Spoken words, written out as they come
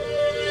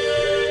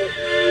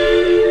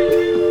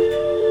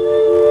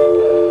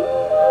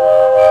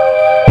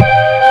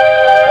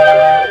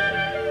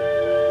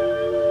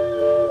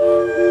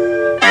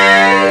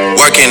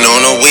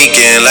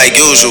like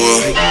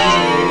usual.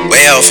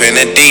 Way off in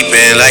the deep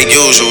end like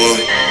usual.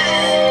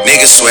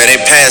 Niggas swear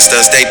they passed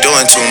us, they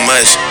doing too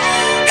much.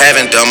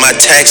 Haven't done my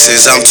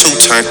taxes, I'm too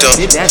turned up.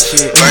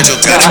 Virgil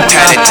got a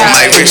paddock to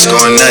my rich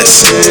going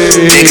nuts.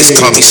 Niggas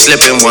caught me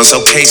slipping once,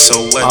 okay,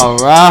 so what?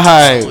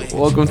 Alright,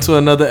 welcome to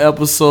another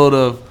episode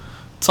of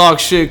Talk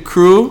Shit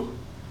Crew.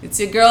 It's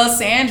your girl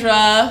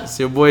Sandra. It's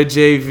your boy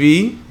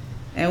JV.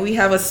 And we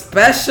have a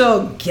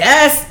special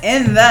guest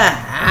in the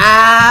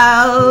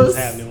house.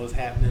 What's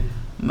happening?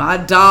 My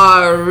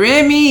dog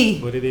Remy.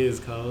 What it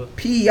is called?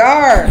 PR.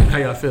 How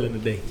y'all feeling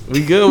today?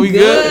 We good.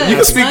 You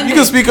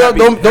can speak up.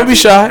 Don't be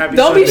shy.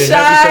 Don't be shy.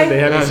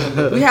 Happy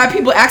Sunday. We have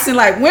people asking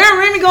like, when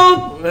Remy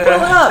gonna pull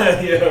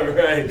up? Yeah,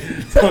 right.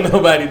 Don't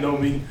nobody know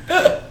me.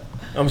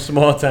 I'm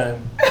small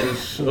time.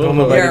 Don't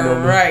nobody know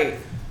me. Right.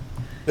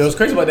 It was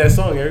crazy about that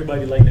song.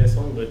 Everybody liked that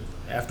song, but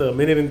after a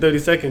minute and 30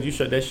 seconds, you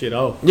shut that shit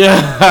off.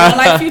 Yeah. I don't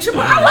like Future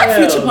Part. I like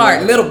Future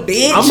Part. Little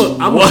bitch.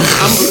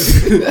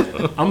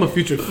 I'm a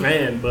Future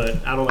fan, but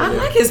I don't like I that.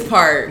 like his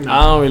part.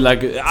 I don't really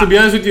like it. To be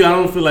honest with you, I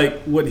don't feel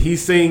like what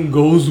he's saying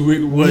goes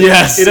with what.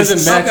 Yes. It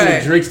doesn't match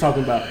what Drake's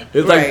talking about.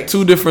 It's like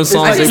two different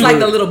songs. I just like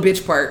the little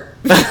bitch part.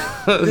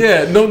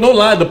 Yeah, no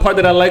lie. The part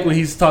that I like when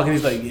he's talking,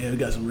 he's like, "Yeah, we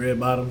got some red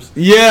bottoms."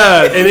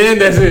 Yeah, and then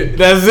that's it.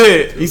 That's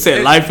it. He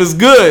said, "Life is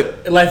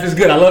good." Life is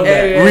good. I love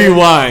that. Yeah.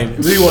 Rewind.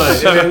 And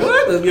then,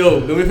 what?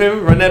 Yo, do me a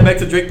favor. Run that back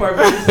to Drake part.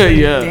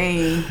 Yeah.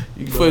 Dang.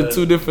 You put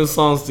two different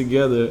songs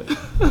together,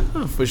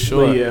 for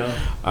sure. But yeah.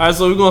 All right,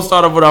 so we're gonna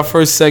start off with our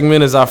first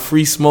segment. Is our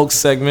free smoke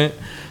segment.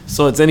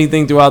 So it's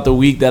anything throughout the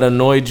week that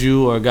annoyed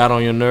you or got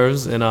on your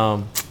nerves, and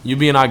you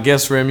being our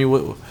guest,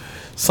 Remy.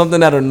 Something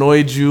that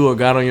annoyed you or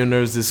got on your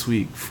nerves this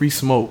week. Free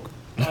smoke.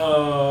 Really,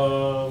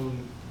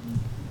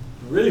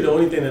 the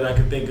only thing that I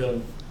could think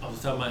of off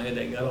the top of my head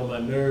that got on my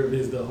nerve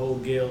is the whole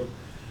Gayle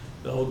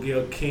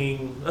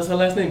King. That's her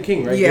last name,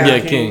 King, right? Yeah,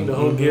 King. The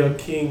whole Gayle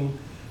King,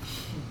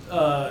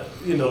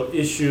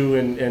 issue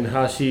and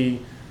how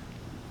she,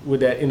 with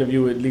that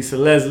interview with Lisa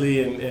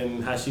Leslie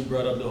and how she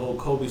brought up the whole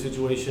Kobe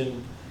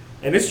situation.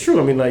 And it's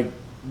true. I mean, like,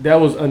 that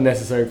was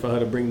unnecessary for her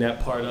to bring that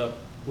part up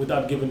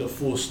without giving the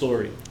full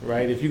story,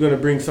 right? If you're going to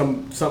bring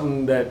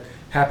something that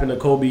happened to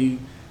Kobe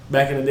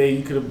back in the day,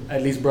 you could have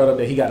at least brought up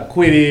that he got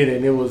acquitted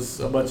and there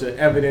was a bunch of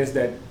evidence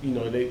that,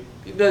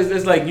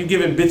 it's like you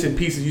giving bits and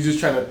pieces. You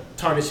just trying to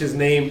tarnish his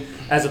name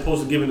as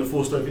opposed to giving the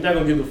full story. If you're not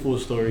going to give the full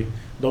story,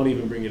 don't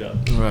even bring it up,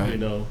 right?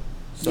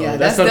 So yeah,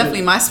 that's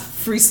definitely my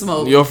free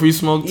smoke. Your free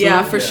smoke too?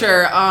 Yeah, for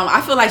sure.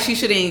 I feel like she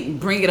shouldn't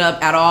bring it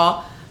up at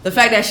all. The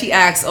fact that she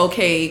asks,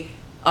 okay,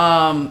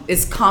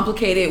 it's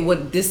complicated.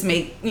 Would this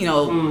make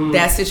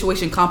that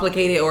situation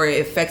complicated or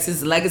it affects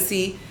his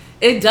legacy?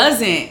 It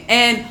doesn't.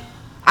 And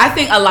I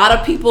think a lot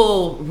of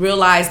people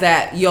realize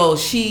that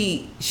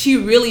she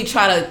really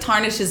tried to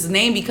tarnish his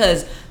name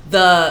because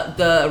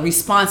the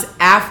response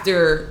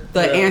after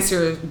the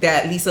answer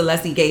that Lisa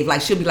Leslie gave,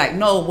 like, she'll be like,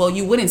 no, well,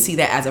 you wouldn't see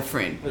that as a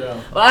friend. Yeah.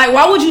 Like,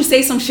 why would you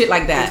say some shit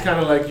like that? It's kind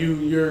of like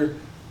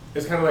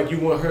it's kind of like you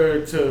want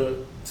her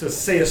to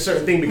say a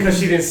certain thing because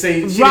she didn't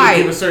didn't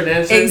give a certain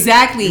answer.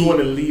 Exactly. You want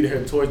to lead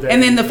her towards that.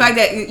 And then the fact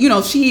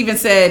that, she even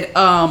said,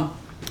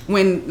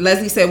 when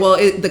Leslie said, well,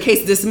 the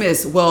case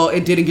dismissed, well,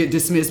 it didn't get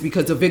dismissed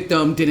because the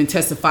victim didn't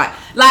testify.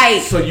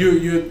 Like, so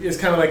it's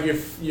kind of like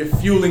you're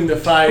fueling the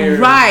fire.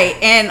 Right.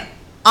 And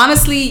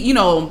honestly,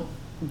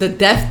 the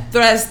death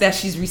threats that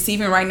she's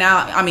receiving right now,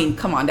 I mean,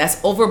 come on, that's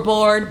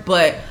overboard.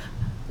 But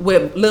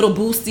with Lil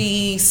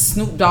Boosie,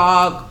 Snoop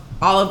Dogg,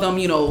 all of them,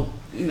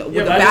 with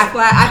the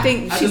backlash, I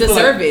think she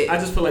deserved it. I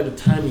just feel like the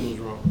timing was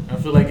wrong. I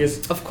feel like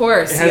of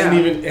course,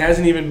 it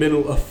hasn't even been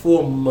a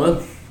full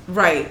month.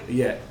 Right.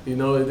 Yet.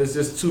 It's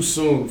just too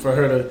soon for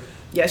her to.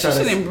 Yeah, she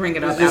shouldn't bring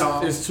it up at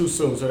all. It's too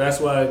soon. So that's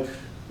why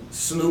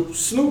Snoop,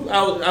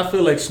 I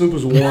feel like Snoop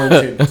was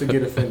warranted to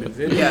get offended.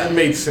 It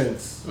made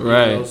sense.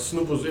 Right. It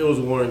was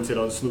warranted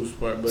on Snoop's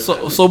part. But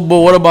but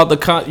what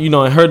about in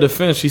her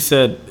defense, she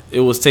said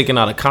it was taken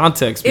out of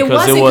context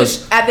because it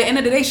was at the end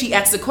of the day, she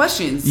asked the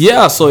questions.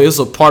 Yeah, so it's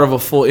a part of a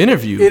full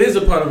interview. It is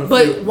a part of a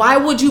But why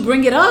would you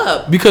bring it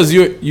up? Because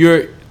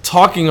you're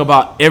talking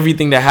about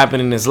everything that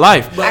happened in his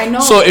life. I know.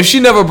 So if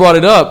she never brought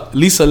it up,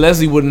 Lisa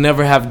Leslie would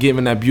never have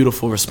given that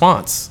beautiful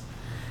response.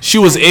 She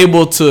was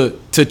able to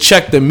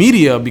check the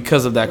media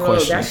because of that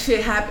question. That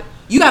shit happened.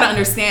 You got to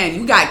understand,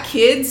 you got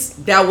kids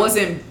that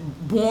wasn't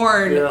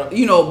born,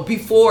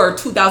 before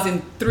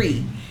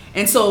 2003.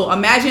 And so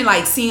imagine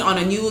like seeing on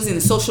the news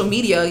and social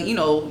media,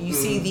 you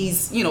see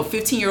these,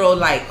 15-year-old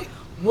like,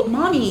 what,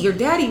 mommy, your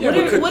daddy, what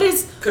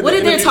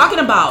are they talking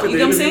about? You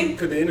know what I'm saying?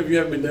 Could the interview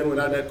have been done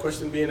without that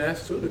question being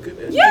asked too?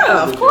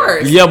 Yeah, of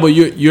course. Yeah, but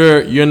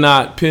you're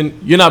not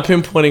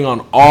pinpointing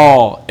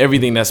on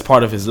everything that's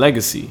part of his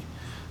legacy.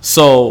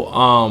 So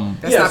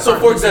so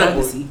for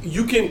example,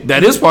 you can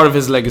that is part of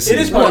his legacy. It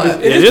is part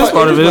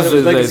of his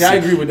legacy. I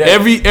agree with that.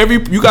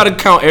 Every you got to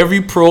count every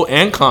pro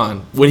and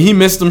con. When he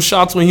missed them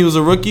shots when he was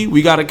a rookie,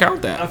 we got to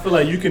count that. I feel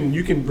like you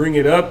can bring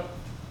it up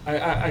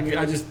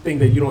I just think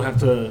that you don't have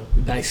to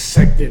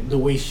dissect it the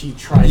way she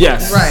tried.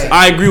 Yes, Right.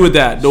 I agree with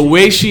that. The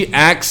way she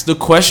asked the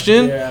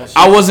question, Yeah,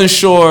 I wasn't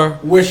sure.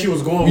 where she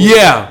was going with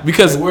Yeah,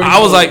 because Like, where I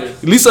was you like, going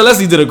with Lisa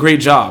Leslie did a great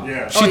job.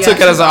 Yeah. She Oh, yeah, took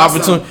it as she's an awesome.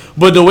 opportunity.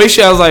 But the way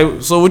she, I was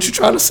like, so what you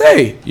trying to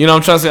say? You know,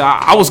 I'm trying to say,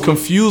 I was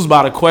confused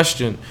by the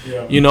question.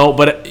 Yeah. You know,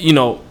 but you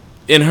know,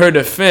 in her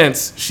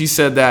defense, she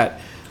said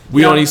that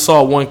we Yeah. only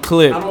saw one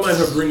clip. I don't mind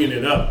her bringing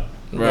it up.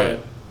 Right.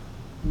 But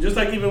just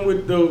like even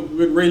with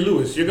Ray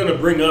Lewis, you're gonna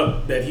bring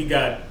up that he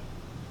got,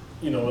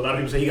 a lot of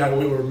people say he got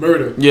away with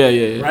murder.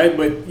 Yeah. Right,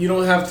 but you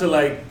don't have to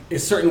like.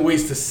 It's certain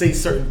ways to say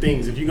certain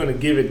things. If you're gonna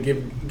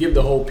give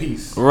the whole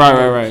piece.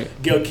 Right.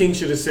 Gayle King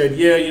should have said,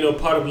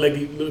 part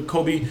of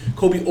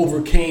Kobe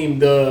overcame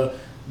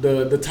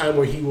the time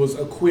where he was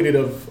acquitted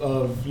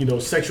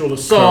of sexual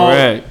assault.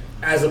 Correct.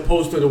 As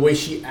opposed to the way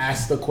she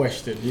asked the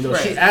question. Right.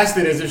 She asked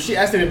it as if she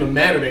asked it in a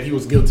manner that he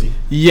was guilty.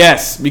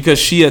 Yes, because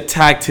she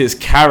attacked his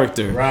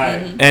character.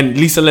 Right. And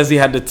Lisa Leslie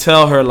had to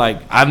tell her, like,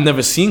 I've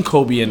never seen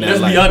Kobe in that.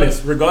 Let's like, be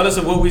honest. Regardless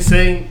of what we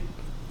say,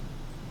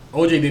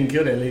 OJ didn't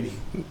kill that lady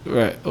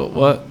Right. Oh,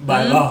 what?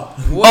 by law.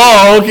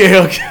 Oh, okay.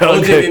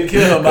 OJ didn't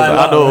kill her by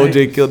law. I know right?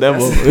 OJ killed that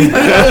woman.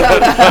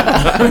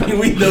 I mean,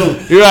 we know.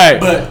 You're right.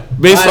 But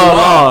based by on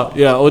law,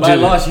 yeah, OJ. by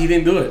law, she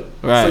didn't do it.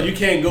 Right. So you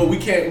can't go. We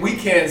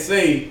can't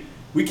say.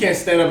 We can't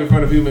stand up in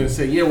front of people and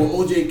say, yeah, well,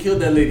 OJ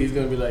killed that lady. He's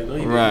gonna be like, no,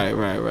 he didn't.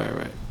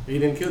 Right. He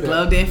didn't kill that.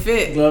 Glove didn't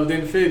fit. Glove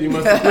didn't fit. You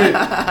must have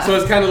quit. So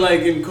it's kind of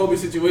like in Kobe's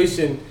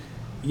situation.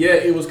 Yeah,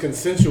 it was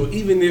consensual.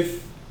 Even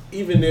if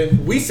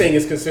we saying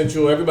it's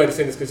consensual, everybody's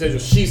saying it's consensual.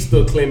 She's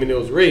still claiming it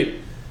was rape.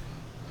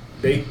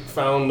 They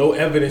found no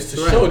evidence to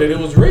show that it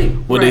was rape.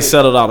 Well, they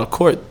settled out of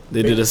court.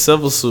 They did a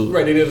civil suit.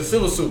 Right, they did a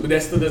civil suit, but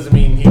that still doesn't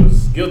mean he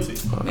was guilty.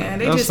 Man,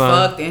 they That's just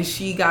fine. fucked and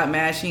she got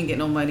mad. She didn't get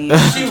no money. And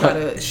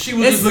She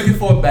was just looking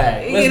for a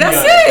bag. Let's be that's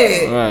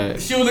honest. it.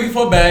 Right. She was looking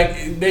for a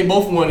bag. They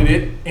both wanted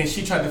it, and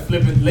she tried to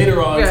flip it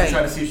later on Right. to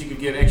try to see if she could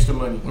get extra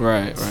money.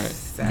 Right.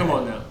 Come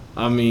on now.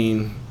 I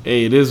mean,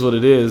 hey, it is what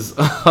it is.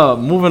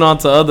 Moving on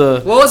to other.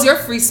 What was your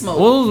free smoke?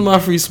 What was my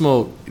free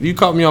smoke? You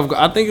caught me off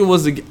guard. I think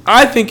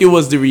it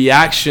was the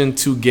reaction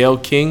to Gayle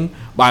King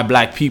by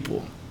black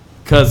people,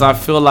 because I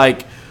feel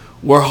like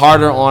we're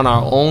harder on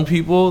our own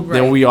people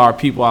than Right. we are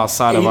people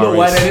outside And of you our know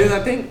race. why that is? I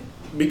think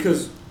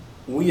because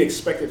we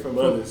expect it from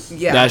others.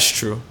 Yeah. That's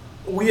true.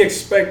 We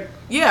expect.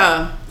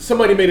 Yeah.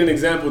 Somebody made an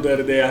example the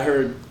other day. I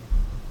heard.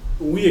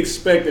 We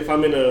expect if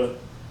I'm in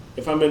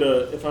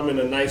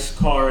a nice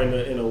car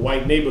in a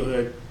white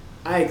neighborhood,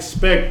 I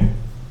expect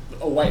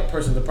a white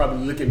person to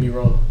probably look at me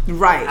wrong.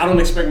 Right. I don't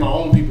expect my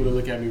own people to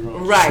look at me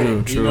wrong.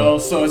 Right. True. You know,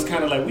 so it's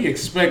kind of like we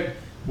expect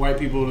white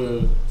people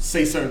to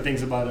say certain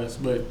things about us,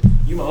 but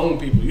you my own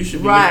people. You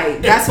should be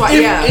Right. That's why.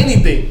 If Yeah.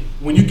 anything,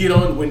 when you get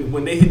on,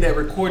 when they hit that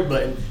record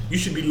button, you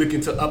should be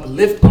looking to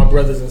uplift our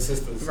brothers and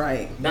sisters.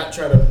 Right. Not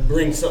try to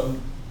bring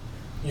something,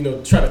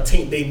 try to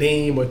taint their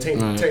name or taint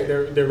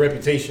their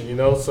reputation.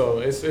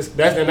 So that's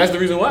the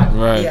reason why.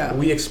 Right. Yeah.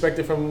 We expect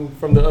it from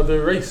the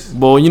other race.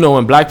 Well,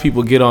 when black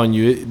people get on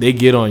you, they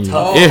get on you.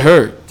 Tough. It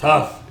hurt.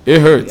 Tough. It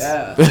hurts.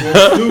 Yeah.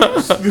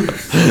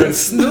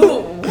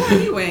 Snoop,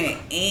 you went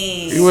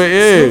in. You went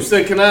in.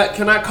 Snoop said,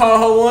 "Can I call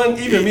her one?"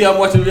 Even me, I'm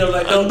watching video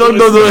like, don't do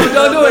it.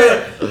 Don't do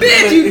it.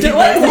 Bitch, you do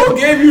it. Who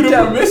gave you the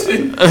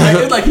permission? Like,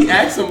 it's like he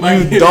asked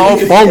somebody. You dog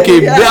funky.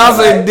 Yeah, I was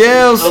like,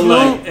 damn, I'm Snoop.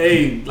 like,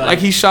 hey, Like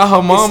he shot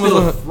her mom. it's or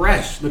still something.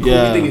 fresh. The Kobe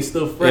Yeah, thing is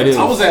still fresh. it is.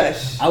 I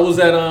was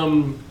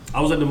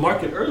at the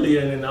market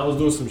earlier, and then I was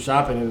doing some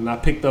shopping, and I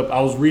picked up.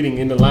 I was reading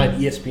in the line.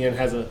 ESPN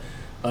has a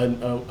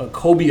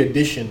Kobe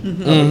edition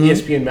of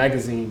ESPN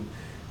magazine,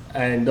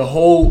 and the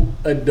whole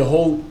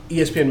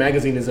ESPN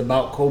magazine is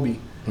about Kobe.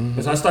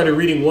 And so I started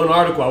reading one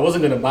article. I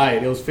wasn't gonna buy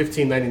it. It was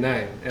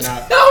 $15.99, and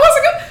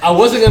I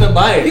wasn't gonna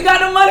buy it. You got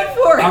no money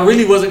for it. I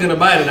really wasn't gonna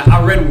buy it, and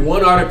I read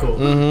one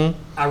article.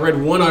 I read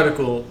one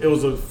article. It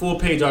was a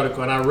full-page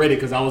article, and I read it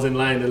because I was in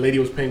line. The lady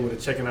was paying with a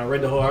check, and I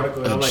read the whole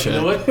article. And I'm like, you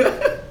know what?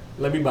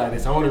 Let me buy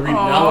this. I want to read.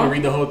 I want to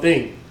read the whole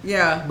thing.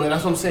 Yeah. But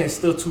that's what I'm saying. It's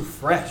still too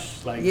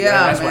fresh. Like, Yeah,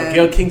 that's why man.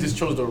 Gayle King just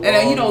chose the wrong. And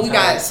then we time.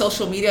 got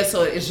social media,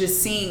 so it's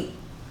just seeing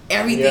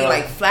everything Yeah.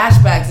 like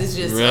flashbacks. It's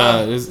just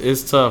Yeah,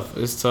 it's tough.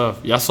 It's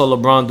tough. Y'all saw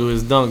LeBron do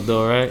his dunk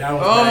though, right? That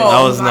was oh nice.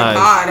 That was my nice.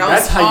 God, that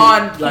That's was how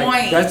on you point.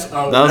 like. That's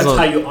That's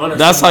how you honor.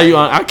 That's how somebody. you.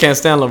 I can't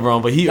stand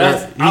LeBron, but he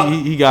got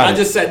I it.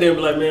 just sat there and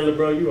be like, man,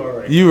 LeBron, you all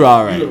right. You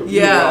all right.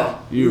 Yeah.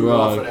 You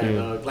raw, for that, King.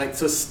 dog. Like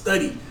to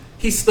study.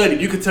 He studied.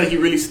 You could tell he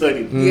really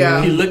studied.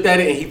 Yeah. He looked at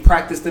it and he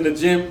practiced in the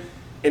gym.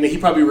 And then he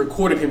probably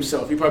recorded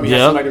himself. He probably had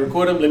Yep. somebody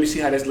record him. Let me see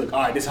how this look. All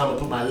right, this is how I'm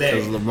gonna put my leg.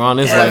 Because LeBron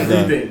is like that.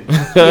 Everything.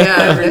 Yeah, that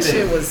Everything.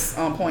 shit was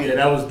on point. Yeah,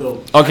 that was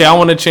dope. Okay, I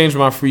want to change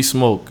my free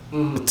smoke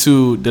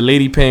to the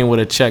lady paying with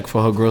a check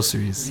for her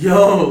groceries.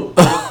 Yo,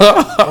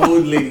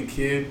 old lady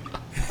kid.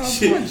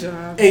 Poor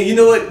job. Hey, you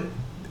know what?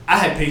 I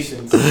had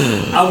patience.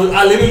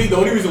 I literally the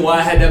only reason why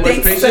I had that much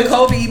Thanks patience. to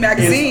Kobe is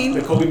magazine.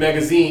 the Kobe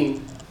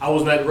magazine. I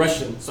was not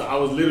rushing, so I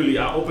was literally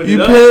I opened You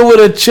it up. paying with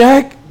a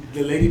check?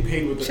 the lady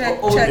paid with the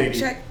Check, old check, lady.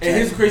 check, And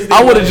here's the crazy thing.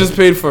 I would about have it. just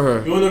paid for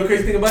her. You wanna know the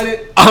crazy thing about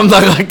it? I'm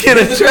not gonna get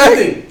a Here's the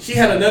crazy check. thing. She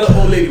had another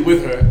old lady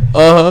with her.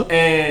 Uh huh.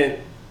 And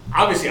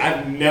obviously,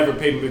 I've never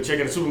paid with a check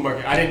at a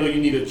supermarket. I didn't know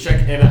you need a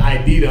check and an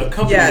ID to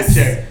accompany Yes.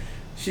 the check.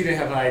 She didn't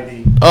have an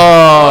ID.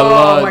 Oh,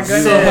 Lord. my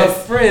goodness. So her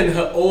friend,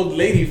 her old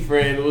lady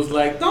friend, was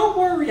like, "Don't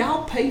worry,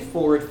 I'll pay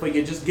for it for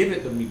you. Just give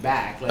it to me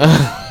back." Like,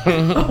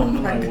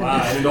 I'm like,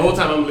 wow. And the whole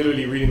time I'm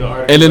literally reading the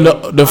article. And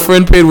then the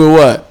friend paid with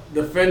what?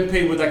 The friend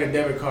paid with like a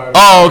debit card.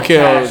 Oh, or okay,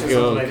 cash or okay,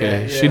 something like okay.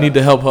 that. She Yeah. need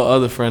to help her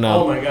other friend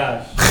out. Oh my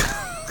gosh.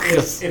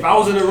 if I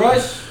was in a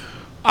rush,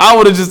 I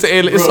would have just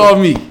said, it's Bro. all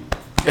me.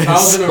 if I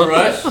was in a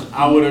rush,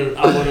 I would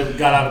have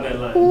got out of that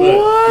line.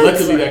 What? But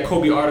luckily that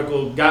Kobe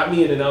article got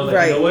me, and then I was like,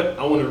 Right. you know what?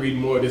 I want to read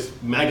more of this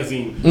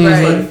magazine. Mm-hmm.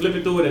 Right. So I flip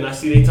it through it, and I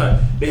see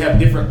they have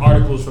different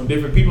articles from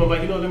different people. I'm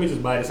like, let me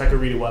just buy this. I can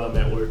read it while I'm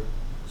at work.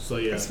 So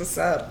yeah. That's what's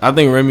up. I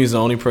think Remy's the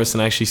only person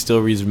that actually still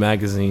reads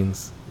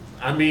magazines.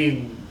 I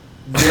mean,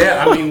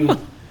 yeah. I mean,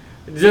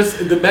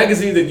 just the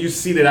magazines that you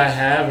see that I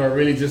have are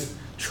really just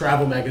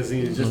travel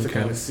magazines, just to Okay.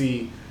 kind of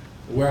see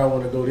where I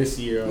want to go this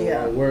year,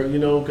 Yeah. or where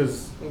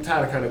because I'm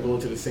tired of kind of going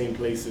to the same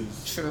places.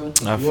 True.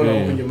 I You feel want to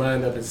open you. your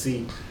mind up and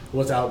see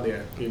what's out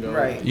there,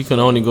 Right. You can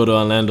only go to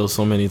Orlando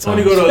so many times.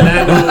 Only go to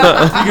Orlando.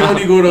 You can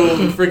only go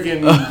to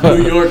freaking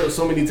New York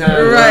so many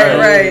times. Right,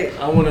 right.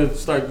 I want to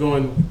start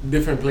going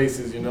different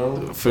places,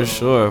 For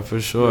sure,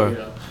 for sure.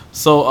 Yeah.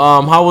 So,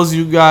 how was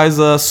you guys'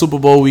 Super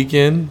Bowl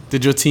weekend?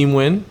 Did your team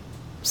win,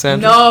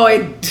 Sandra? No,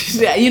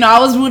 I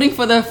was rooting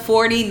for the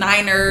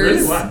 49ers.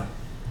 Really? Why?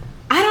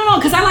 I don't know,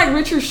 because I like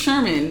Richard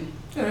Sherman.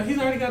 Yeah, he's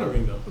already got a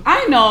ring though.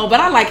 I know,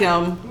 but I like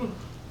him.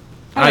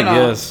 I don't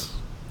know. guess.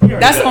 He already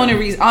That's got the a only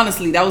ring. reason.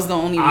 Honestly, that was the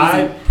only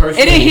I reason.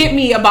 personally- It didn't hit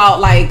me about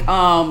like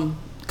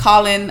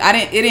Colin.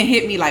 It didn't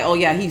hit me like, oh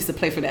yeah, he used to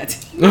play for that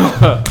team.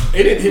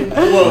 It didn't hit.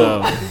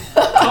 Well,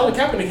 No. Colin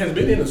Kaepernick has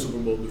been in a Super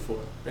Bowl before,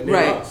 and they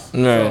Right. lost.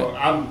 Right.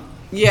 So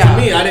Yeah.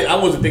 To me, I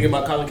wasn't thinking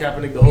about Colin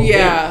Kaepernick the whole game.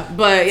 Yeah,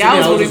 but To I me,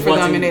 was rooting just for them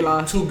watching and they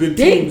lost. Two good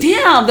They teams.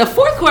 damn the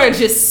fourth quarter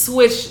just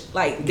switched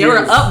like they were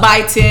Gears. up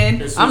by 10.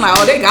 They I'm like,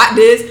 switched oh, they got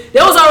this. They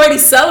was already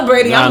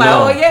celebrating. Nah, I'm like, I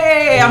know. oh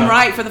yay, I'm Yeah.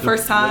 right for the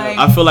first time.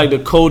 I feel like the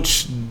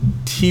coach,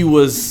 he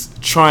was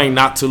trying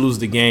not to lose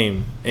the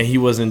game, and he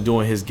wasn't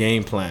doing his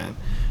game plan.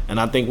 And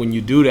I think when you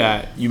do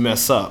that, you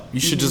mess up. You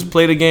should just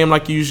play the game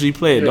like you usually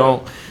play it. Yeah.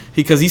 Don't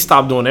because he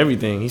stopped doing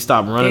everything. He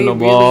stopped running They the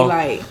ball.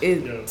 really like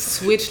it Yeah.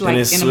 switched like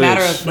it in a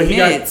matter of switched. But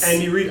minutes.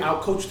 Andy Reid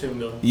outcoached him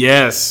though.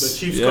 Yes. The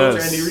Chiefs yes.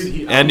 coach, Andy Reid,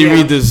 he- Andy Yeah.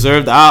 Reid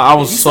deserved. I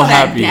was You so saw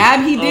that happy.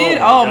 dab he did?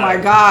 Oh, Oh, my my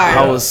God. god.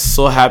 I was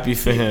so happy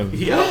for him.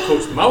 He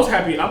outcoached him. I was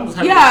happy. Yeah, the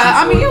Chiefs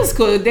I mean won. it was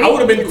good. They I would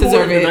have been cool if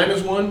deserve the it.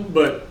 Niners won,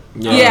 but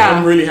Yeah.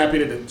 I'm really happy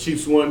that the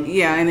Chiefs won.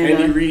 Yeah, and then,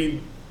 Andy Reid,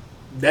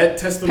 that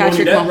testimony,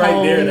 Patrick that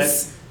right there,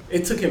 Mahomes.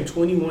 it took him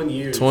 21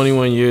 years.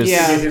 21 years.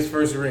 Yeah. To get his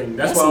first ring.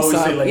 That's That's why I always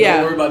what's say, up. like, Yeah.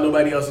 don't worry about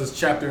nobody else's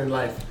chapter in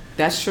life.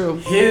 That's true.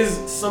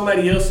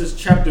 Somebody else's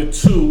chapter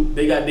 2,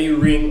 they got their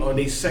ring on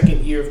their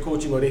second year of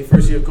coaching or their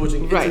first year of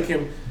coaching. It Right. took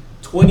him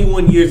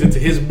 21 years into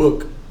his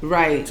book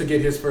Right. to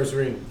get his first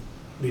ring.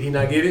 Did he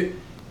not get it?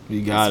 You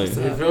got it.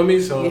 You feel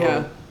me? So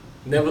Yeah.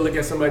 never look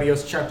at somebody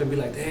else's chapter and be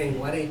like, dang,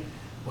 why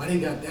they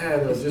got that?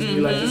 Or just be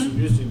like,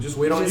 just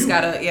wait on Just you.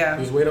 gotta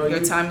Just wait on Your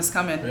you. time is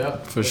coming. Yeah,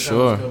 For your time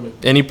sure. is coming.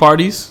 Any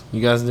parties?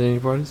 You guys did any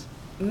parties?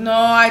 No,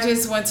 I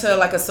just went to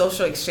like a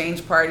social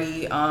exchange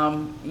party.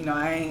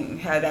 I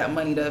ain't had that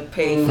money to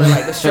pay for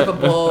like the stripper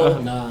bowl.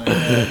 Nah.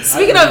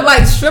 Speaking of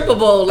like stripper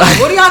bowl, like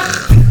what do y'all?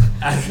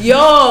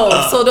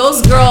 Yo, so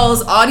those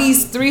girls, all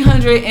these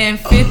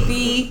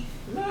 350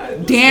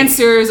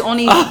 dancers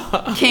only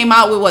came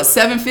out with what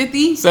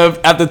 750? So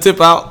at the tip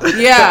out.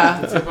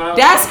 Yeah,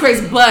 that's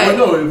crazy. Well, But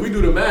no, if we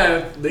do the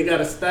math, they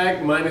got a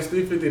stack minus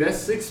 350. That's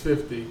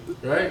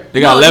 650, right? They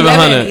got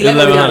 1100.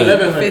 1100.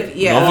 1100.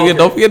 Yeah.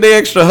 Don't forget the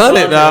extra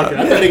 100 now. Okay.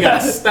 I thought they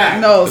got a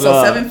stack. No, so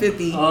Nah.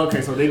 750. Oh,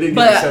 okay, so they did get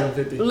But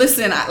 750.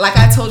 listen, like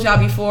I told y'all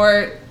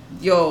before,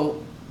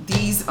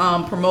 these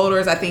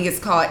promoters, I think it's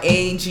called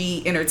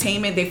AG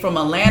Entertainment. They from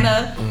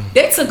Atlanta.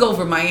 They took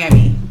over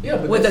Miami Yeah,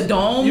 but with the that's-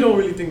 dome. You don't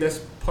really think that's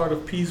part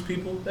of P's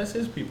people? That's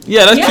his people.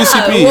 Yeah, that's yeah,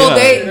 QCP. well,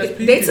 yeah. That's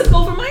they PG. took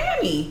over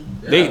Miami.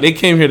 They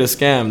came here to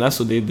scam. That's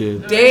what they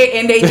did. They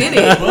did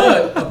it.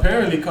 But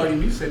apparently Cardi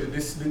B said that they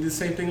did the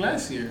same thing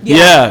last year.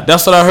 Yeah,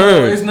 that's what I So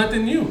heard. it's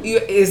nothing new.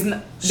 They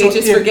So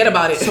just if- forget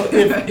about it. So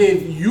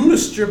if you the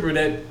stripper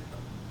that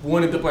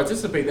wanted to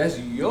participate, that's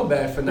your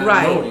bad for not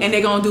Right, knowing. and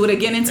they're gonna do it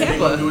again in And they Tampa.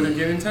 gonna do it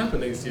again in Tampa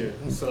next year.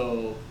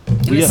 So,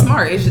 And Yeah. it's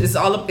smart.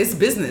 It's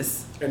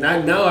business. and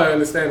now I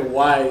understand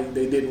why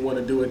they didn't want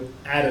to do it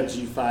at a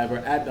G5 or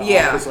at the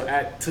Yeah. office or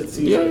at Tootsie's.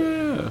 Yeah,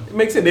 It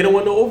makes sense. They don't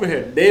want no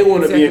overhead. They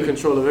want to be in Exactly.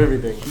 control of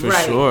everything. for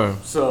Right. sure.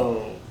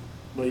 So,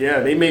 but yeah,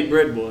 they made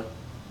bread, boy.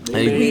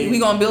 They Hey, made- We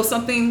gonna build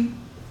something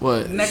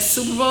What? next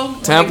Super Bowl.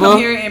 When Tampa? they come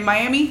here in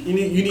Miami. you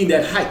need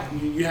that hype.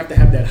 You have to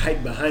have that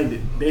hype behind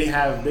it. They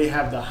have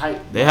the hype.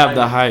 They have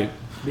the behind it. hype.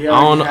 They I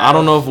already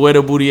don't know have- if Way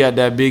the Booty at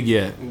that big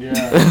yet.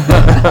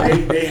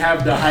 Yeah, they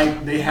have the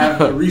hype. They have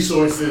the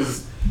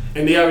resources,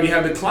 and they already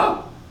have the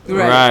clout.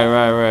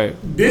 Right.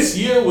 This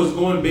year was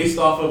going based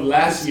off of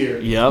last year.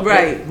 Yep.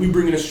 Right. We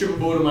bringing a stripper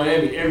bowl to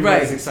Miami.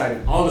 Everybody's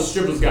excited. All the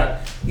strippers got.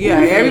 Yeah,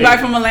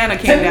 everybody from Atlanta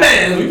came down. 10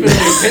 bands. We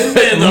finna make 10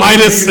 bands.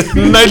 Minus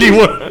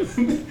 91.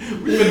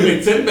 We finna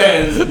make 10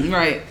 bands.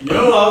 Right.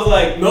 Yo, I was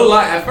like, no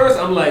lie. At first,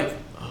 I'm like,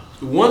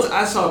 once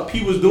I saw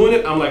P was doing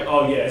it, I'm like,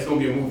 oh yeah, it's gonna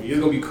be a movie. It's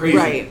gonna be crazy.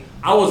 Right.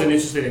 I wasn't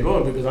interested in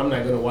going because I'm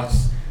not gonna watch.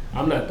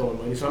 I'm not throwing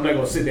money, so I'm not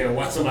gonna sit there and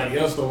watch somebody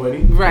else throw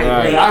money. Right.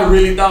 But I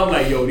really thought,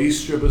 like, yo, these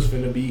strippers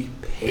finna be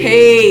paid.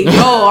 Hey,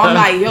 I'm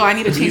like, I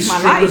need to change These my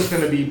strippers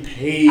life. finna be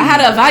paid. I had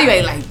to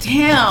evaluate, like,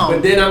 damn.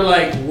 But then I'm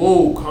like,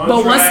 whoa,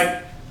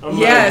 contract.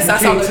 Yes, I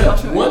saw the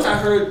contract. Once I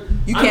heard,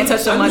 You can't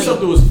touch the I money. knew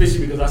something was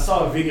fishy because I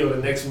saw a video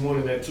the next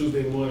morning, that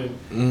Tuesday morning,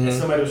 and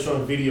somebody was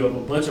showing a video of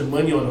a bunch of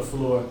money on the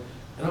floor,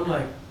 and I'm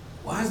like,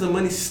 why is the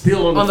money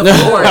still on the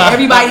floor?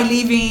 Everybody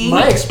leaving.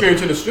 My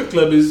experience in the strip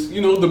club is, the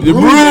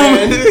broom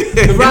man,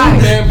 the broom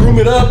man broom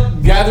it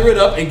up, gather it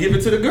up, and give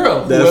it to the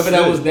girl. Whoever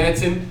that was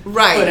dancing for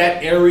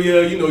that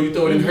area, you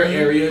throw it in her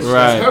area,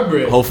 that's her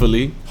bread.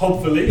 Hopefully.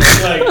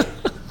 It's like,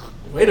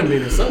 wait a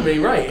minute, something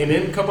ain't right. And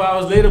then a couple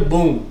hours later,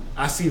 boom,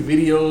 I see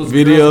videos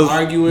girls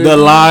arguing, the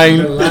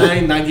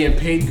line, not getting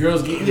paid,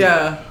 girls getting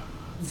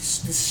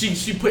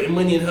She putting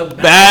money in her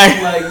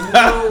bag. Like,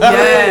 no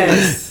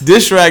yes.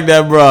 Dish rack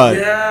that broad.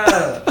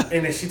 Yeah.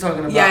 And then she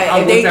talking about,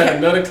 I looked at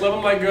another club.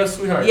 I'm like, girl,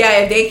 sweetheart. Yeah,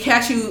 if they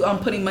catch you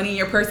putting money in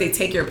your purse, they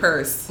take your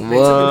purse. They took the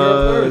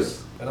girl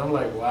purse. And I'm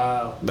like,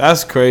 wow.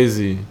 That's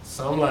crazy.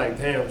 So I'm like,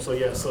 damn.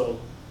 So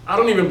I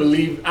don't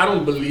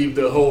believe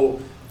the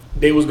whole,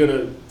 they was going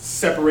to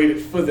separate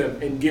it for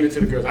them and give it to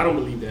the girls. I don't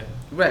believe that.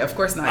 Right, of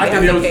course not. I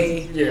think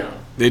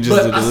they just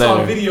but did the I saw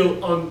letter. a video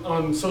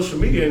on social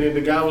media, and then the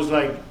guy was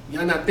like,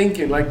 y'all not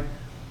thinking, like,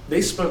 they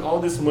spent all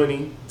this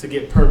money to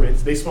get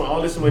permits. They spent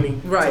all this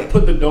money to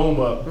put the dome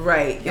up.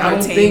 Right. I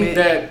don't think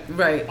that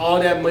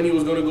all that money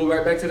was going to go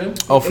right back to them.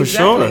 Oh, for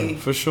sure.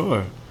 For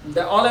sure.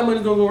 That all that money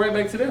is going to go right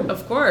back to them.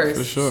 Of course.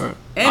 For sure.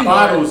 And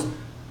bottles,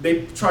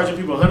 they charging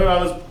people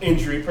 $100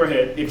 entry per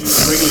head if you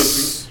regular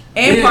entry.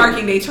 And then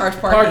parking, they charge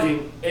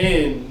parking.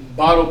 And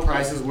bottle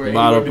prices were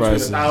anywhere between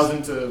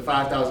 $1,000 to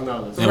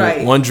 $5,000.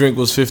 Right. One drink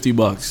was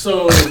 $50.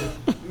 So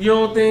you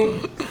don't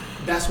think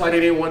that's why they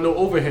didn't want no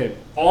overhead?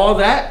 All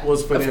that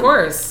was for them. Of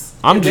course.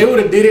 If they would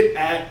have did it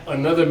at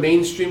another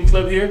mainstream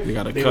club here, they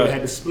would have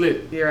had to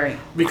split. You're right.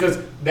 Because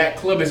that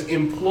club is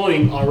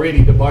employing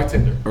already the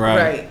bartender.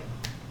 Right.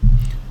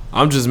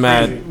 I'm just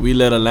mad we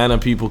let Atlanta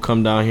people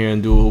come down here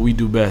and do what we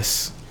do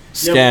best.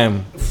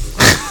 Scam.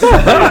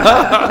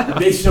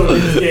 They showed the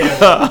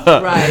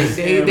scam. Right.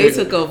 They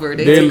took over.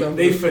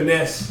 They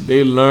finesse.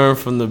 They learn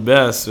from the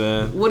best,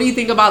 man. What do you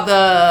think about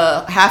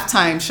the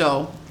halftime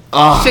show?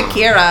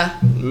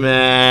 Shakira.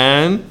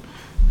 Man.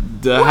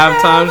 The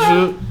halftime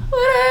show.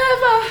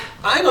 Whatever.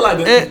 I ain't gonna lie.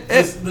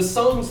 The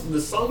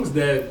songs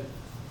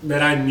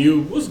that I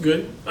knew was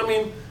good. I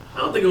mean, I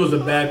don't think it was a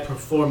bad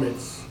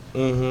performance.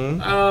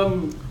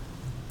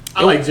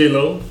 I like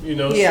J-Lo,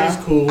 she's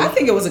cool. I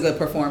think it was a good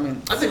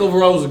performance. I think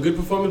overall it was a good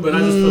performance, but I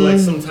just feel like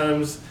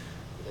sometimes,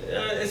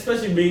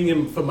 especially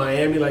being for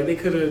Miami, like they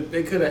could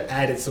have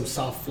added some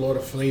South Florida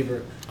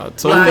flavor.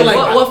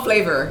 What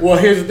flavor? Well,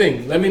 here's the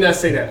thing. Let me not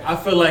say that. I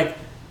feel like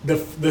the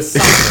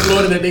South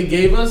Florida that they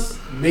gave us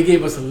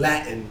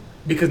Latin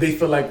because they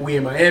feel like we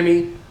in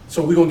Miami,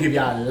 so we're gonna give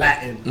y'all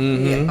Latin.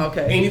 Mm-hmm. Yeah,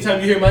 okay. Anytime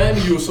you hear Miami,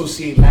 you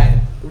associate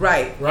Latin.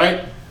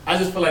 Right. I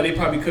just feel like they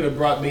probably could have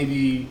brought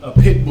maybe a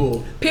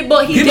Pitbull.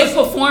 Pitbull, he did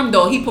perform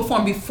though. He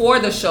performed before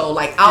the show,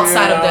 like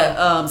outside of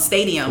the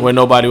stadium. Where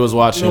nobody was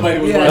watching.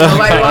 Nobody was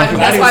watching.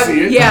 That's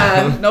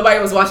why, nobody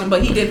was watching,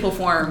 but he did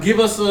perform.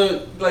 Give us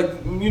I'm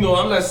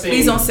not saying.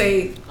 Please don't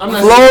say. I'm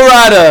not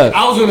Florida.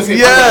 I was going to say.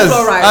 Yes,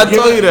 Florida. I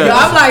told you that. Yo,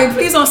 I'm like,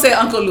 please don't say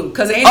Uncle Luke,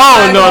 because ain't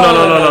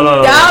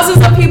no.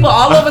 thousands of people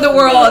all over the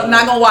world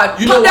not gonna watch.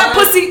 Put that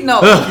pussy.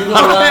 No.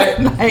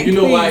 You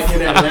know why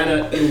in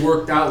Atlanta it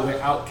worked out with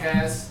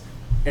Outkast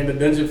and the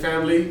Dungeon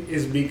Family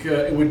is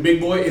because with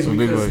Big Boy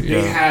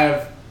they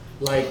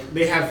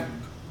have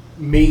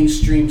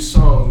mainstream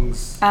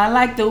songs. I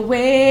like the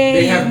way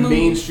they have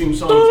mainstream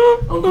songs.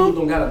 Uncle Luke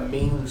don't got a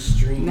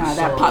mainstream song.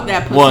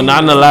 That pussy. Well,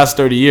 not in the last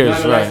 30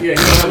 years, right? He don't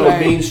have a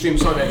mainstream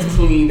song that's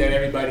clean that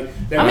everybody.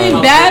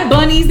 Bad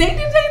Bunnies, they did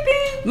their thing.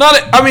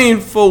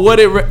 For what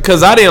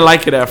because I didn't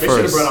like it at first.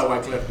 They should have brought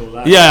out Wyclef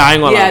though. Yeah, I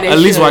ain't gonna lie. At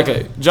least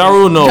Wyclef. Ja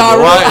Rule, no.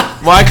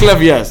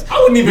 Wyclef, yes. I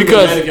wouldn't even be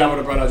mad if y'all would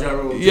have brought out Ja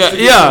Rule.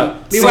 Yeah.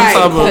 Get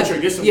some culture.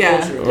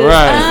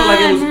 Right. I feel like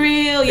it was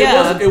real.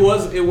 Yeah.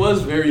 It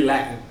was very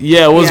Latin.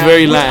 Yeah, it was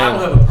very Latin. I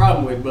don't have a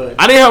problem with, but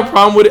I didn't have a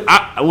problem with it.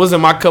 It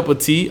wasn't my cup of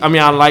tea. I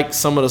mean, I liked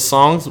some of the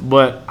songs,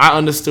 but I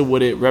understood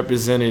what it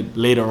represented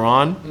later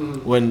on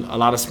when a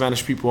lot of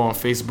Spanish people on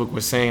Facebook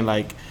were saying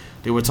like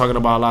they were talking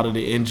about a lot of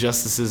the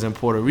injustices in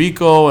Puerto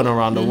Rico and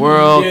around the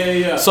world.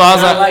 Yeah. So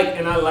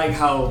I like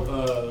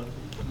how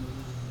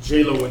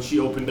J-Lo when she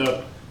opened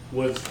up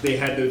they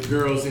had the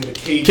girls in the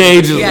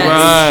cages.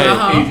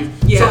 Right. Cages.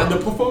 Yeah. So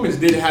the performance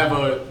did have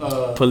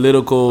a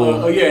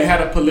political. it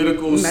had a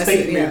political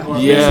statement or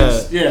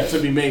message, to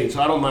be made.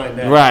 So I don't mind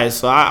that. Right.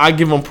 So I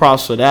give them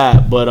props for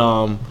that, but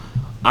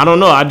I don't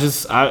know.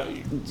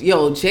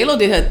 Yo, J-Lo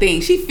did her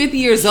thing. She 50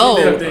 years old.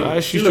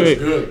 She looks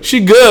good.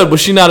 She good, but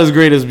she not as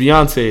great as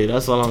Beyonce.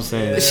 That's all I'm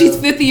saying. Yeah. She's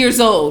 50 years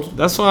old.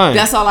 That's fine.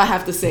 That's all I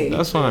have to say.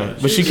 That's fine. Yeah.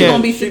 But she's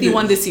gonna be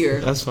 51 this year.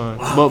 That's fine.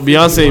 Wow, but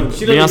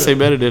Beyonce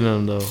better than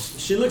him though.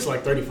 She looks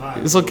like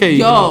 35. It's okay.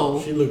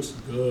 Yo, she looks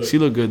good. She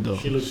look good though.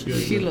 She looks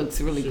good. She looks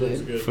really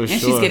good. For and sure.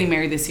 she's getting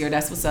married this year.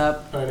 That's what's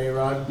up. Her name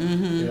Rod.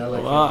 Mm-hmm. Yeah, I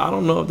like I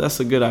don't know if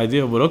that's a good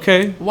idea, but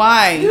okay.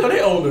 Why? You know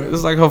they older.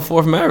 It's like her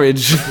 4th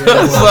marriage.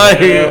 It's like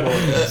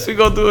she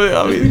go through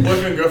it. I mean,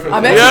 boyfriend, girlfriend.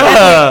 I bet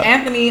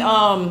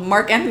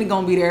Mark Anthony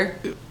gonna be there.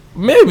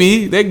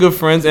 Maybe they're good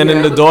friends, and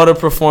then the daughter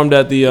performed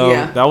at the.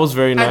 That was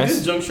very nice. At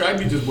this juncture, I'd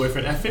be just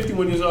boyfriend. At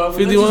 51 years old,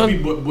 51? let's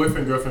just be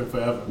boyfriend, girlfriend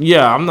forever.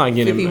 Yeah, I'm not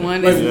getting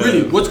 51. Like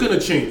really, what's gonna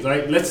change?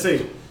 Right? Let's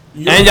say.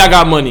 And y'all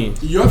got money.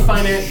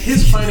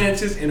 His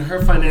finances and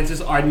her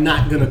finances are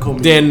not gonna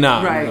commingle. They're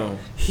not. Right. No.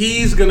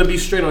 He's gonna be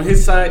straight on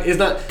his side. It's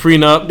not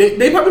prenup.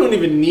 They probably don't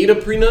even need a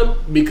prenup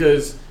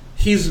because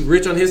he's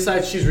rich on his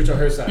side, she's rich on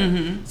her side.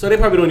 Mm-hmm. So they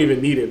probably don't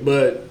even need it.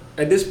 But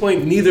at this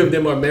point, neither of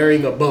them are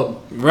marrying a bum.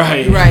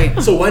 Right.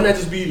 So why not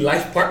just be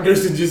life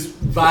partners and just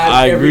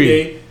vibe every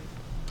day?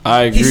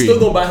 I agree. He's still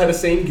gonna buy her the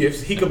same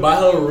gifts. He could buy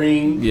her a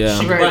ring. Yeah.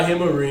 She could buy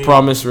him a ring.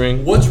 Promise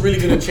ring. What's really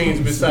gonna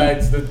change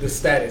besides the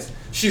status?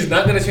 She's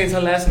not gonna change her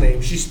last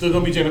name. She's still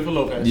gonna be Jennifer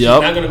Lopez. She's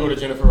not gonna go to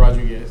Jennifer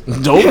Rodriguez.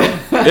 Nope.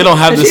 They don't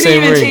have the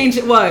same ring. She didn't even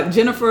change what?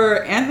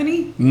 Jennifer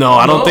Anthony? No,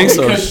 I don't think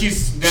so. Because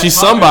she's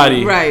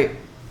somebody. Right.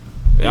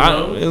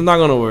 It's not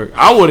gonna work.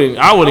 I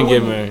wouldn't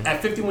get married.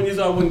 At 51 years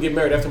old, I wouldn't get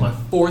married after my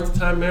 4th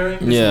time marrying.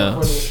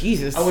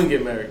 Jesus. I wouldn't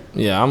get married.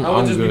 Yeah, I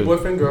would just be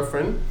boyfriend,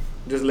 girlfriend.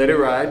 Just let it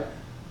ride.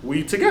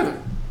 We together.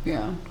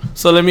 Yeah.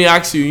 So let me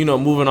ask you,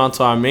 moving on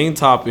to our main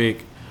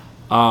topic,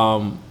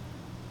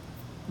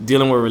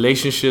 dealing with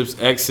relationships,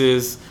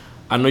 exes.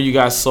 I know you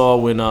guys saw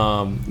when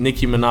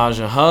Nicki Minaj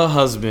and her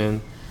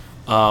husband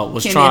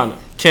was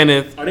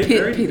Kenneth. Are they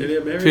married?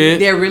 They're married? Pitt.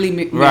 They're really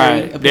married.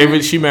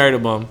 Right. She married a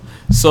bum.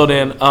 So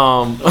then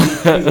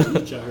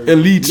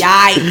elite.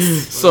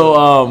 Yikes.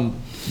 So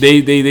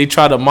they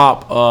tried to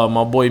mop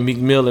my boy Meek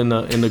Mill in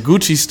the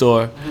Gucci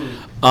store.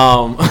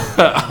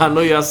 I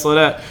know y'all saw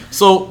that.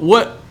 So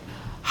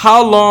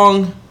how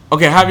long,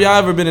 have y'all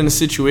ever been in a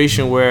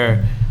situation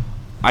where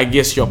I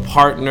guess your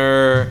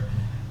partner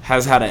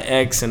has had an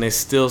ex and there's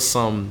still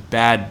some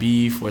bad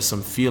beef or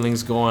some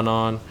feelings going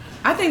on?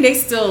 I think they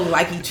still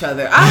like each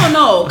other. I don't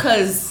know,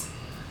 because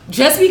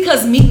just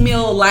because Meek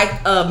Mill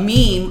liked a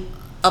meme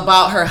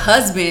about her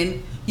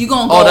husband, you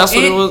gonna go that's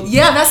what it was?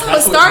 Yeah, that's how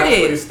it started.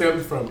 That's what it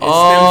stemmed from. It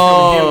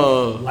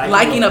stemmed from him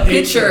liking a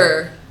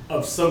picture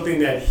of something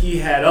that he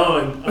had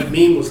on. A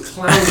meme was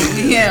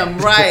clowning him.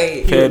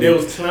 Right. They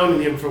was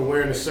clowning him for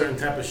wearing a certain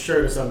type of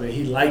shirt or something.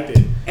 He liked it.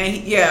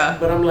 And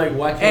but I'm like,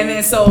 why can't? And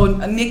then so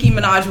Nicki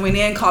Minaj went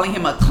in calling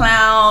him a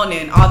clown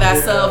and all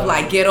that stuff.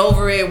 Like, get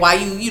over it. Why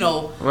you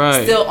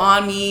still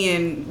on me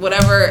and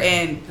whatever.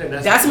 And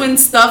that's when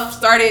stuff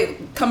started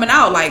coming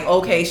out. Like,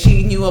 okay,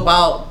 she knew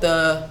about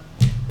the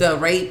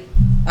rape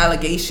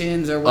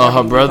allegations or whatever.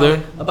 Her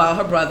brother. About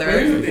her brother.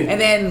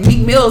 And then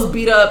Meek Mill's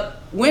beat up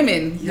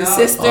women, the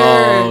sister.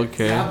 Oh,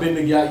 okay.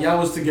 Y'all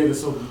was together,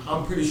 so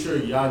I'm pretty sure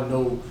y'all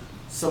know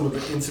some of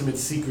the intimate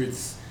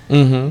secrets.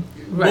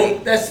 Mm-hmm.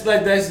 Right.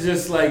 Well, that's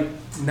just like,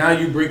 now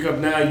you break up,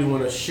 now you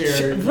want to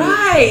share.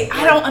 Right.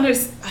 I don't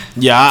understand.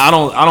 Yeah, I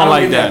don't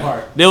like that.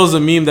 Part. There was a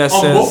meme that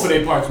says both of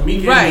their parts,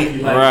 Meek and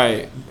Nicki.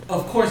 Right.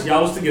 Of course,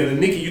 y'all was together.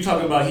 Nicki, you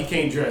talking about he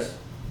can't dress.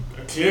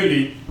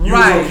 Clearly, you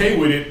right. was okay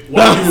with it.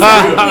 Why you was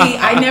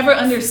I never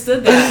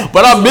understood that.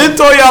 But I've been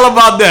told y'all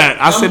about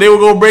that. I said they were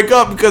gonna break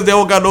up because they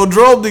don't got no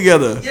drove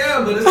together.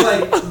 Yeah, but it's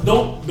like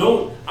don't.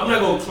 I'm not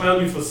gonna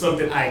clown you for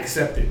something I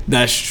accepted.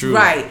 That's true.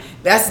 Right.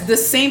 That's the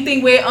same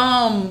thing with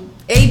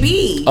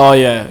AB. Oh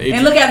yeah. AB.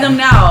 And look at them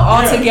now,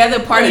 all together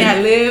partying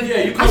at Live.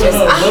 Yeah, you call her a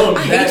bum,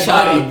 hate bad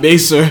body,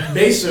 baser,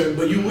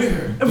 but you with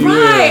her.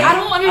 Right. I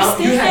don't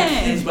understand. You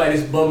had kids by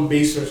this bum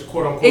baser,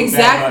 quote unquote.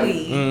 Exactly. Bad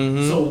body.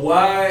 Mm-hmm. So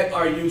why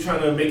are you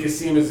trying to make it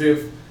seem as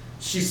if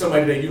she's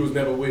somebody that you was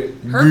never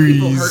with? Hurt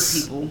people.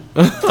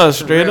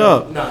 Straight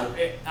up. Nah,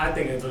 I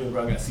think Antonio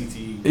Brown got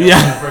CTE.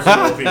 That's my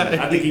personal opinion.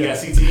 I think he got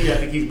CTE. I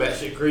think he's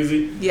batshit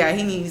crazy. Yeah,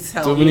 he needs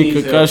help. Too many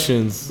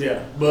concussions. Help.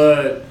 Yeah,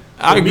 but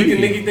I agree. The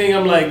Nicki thing,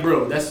 I'm like,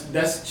 bro,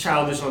 that's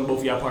childish on both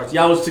of y'all parts.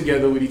 Y'all was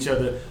together with each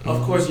other.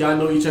 Of course, y'all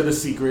know each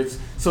other's secrets.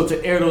 So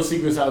to air those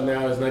secrets out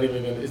now is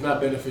it's not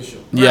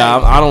beneficial. Yeah,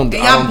 right? I don't. And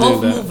y'all I don't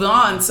both moved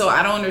on, so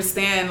I don't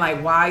understand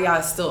like why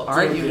y'all still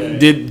arguing.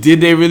 Did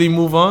they really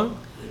move on?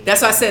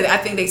 That's why I said I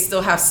think they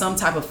still have some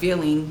type of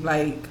feeling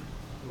like.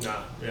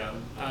 Nah, yeah.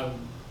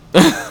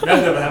 That's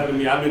never happened to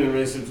me. I've been in a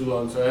relationship too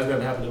long, so that's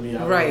never happened to me. I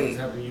don't know if it's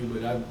happened to you,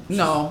 but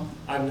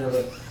I've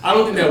never. I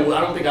don't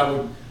think I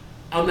would.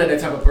 I'm not that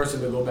type of person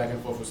to go back and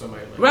forth with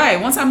somebody. Like right.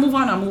 That. Once I move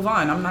on, I move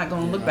on. I'm not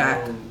going to look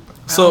back. I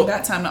don't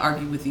got time to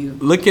argue with you.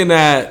 Looking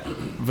at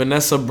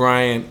Vanessa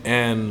Bryant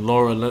and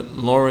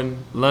Lauren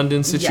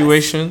London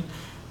situation,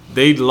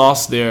 they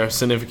lost their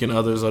significant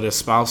others or their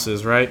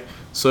spouses, right?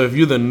 So if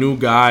you're the new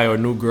guy or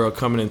new girl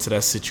coming into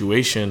that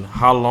situation,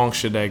 how long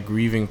should that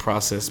grieving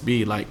process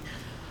be? Like,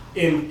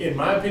 in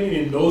my opinion,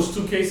 in those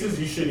two cases,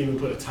 you shouldn't even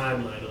put a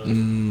timeline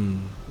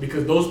on it.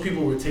 Because those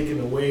people were taken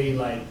away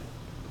like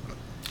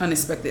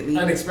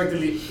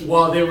unexpectedly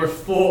while they were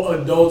full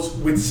adults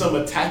with some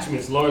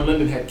attachments. Lauren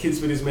London had kids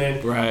for this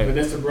man. Right.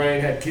 Vanessa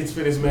Bryant had kids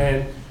for this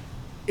man.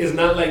 It's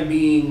not like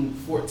being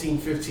 14,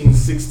 15,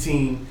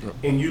 16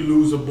 and you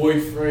lose a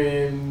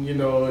boyfriend, you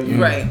know.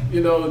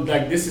 You know,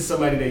 like this is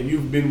somebody that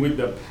you've been with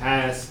the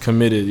past.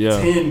 Committed,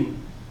 10,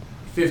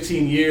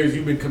 15 years,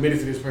 you've been committed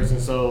to this person.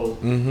 So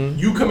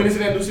you coming into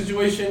that new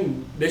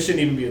situation, there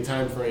shouldn't even be a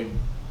time frame.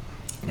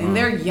 And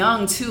they're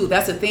young too.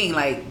 That's the thing.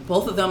 Like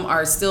both of them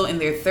are still in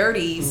their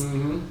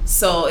 30s.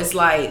 So it's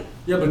like,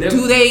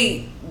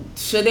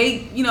 should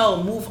they, you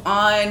know, move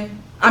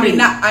on? I mean,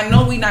 I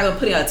know we're not gonna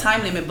put in a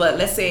time limit, but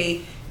let's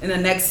say in the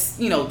next,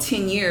 you know,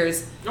 10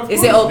 years,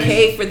 is it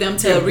okay for them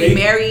to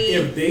remarry?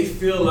 If they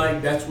feel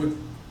like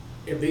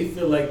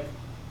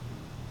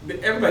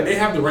everybody, they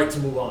have the right to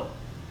move on.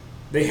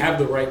 They have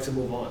the right to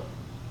move on,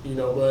 you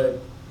know,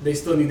 but they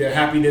still need their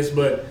happiness.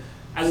 But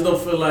I just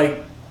don't feel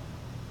like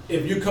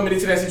if you're coming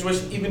into that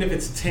situation, even if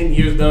it's 10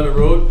 years down the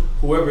road,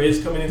 whoever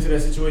is coming into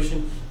that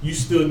situation, you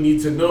still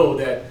need to know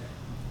that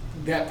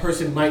that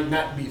person might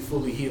not be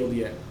fully healed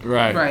yet.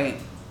 Right.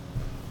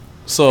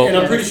 So, and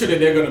I'm pretty sure that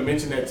they're going to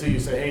mention that to you.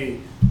 Say, hey,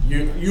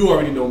 you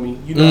already know me.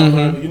 You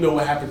know, you know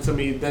what happened to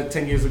me that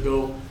 10 years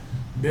ago.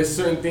 There's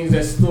certain things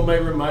that still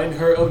might remind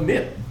her of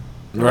Nip.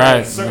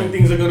 Right. Certain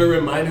things are going to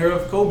remind her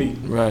of Kobe.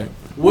 Right.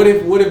 What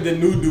if the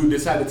new dude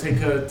decided to take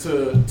her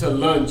to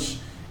lunch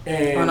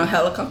and on a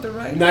helicopter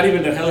ride? Not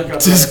even a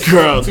helicopter. This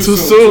girl, too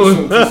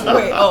soon. Wait,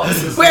 I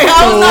was not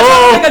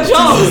trying to make a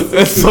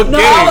joke. It's okay.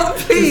 No,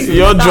 please.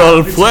 Your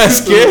jaw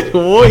flesh, kid.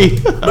 Boy.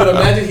 But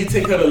imagine he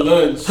take her to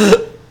lunch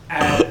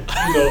at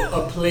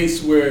a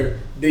place where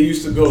they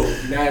used to go.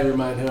 Now it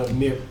remind her of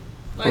Nip.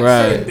 Like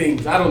certain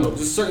things, I don't know,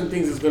 just certain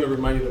things is gonna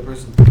remind you of the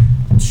person.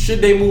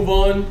 Should they move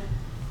on?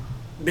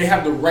 They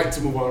have the right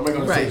to move on. I'm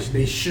not gonna say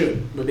they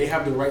should, but they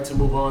have the right to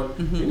move on.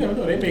 You never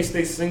know. They may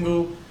stay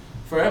single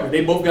forever.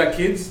 They both got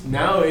kids.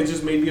 Now it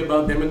just may be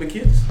about them and the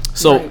kids.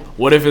 So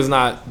what if it's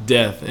not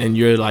death and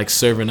you're like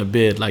serving a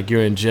bid, like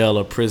you're in jail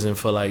or prison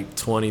for like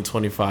 20,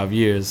 25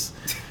 years?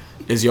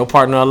 Is your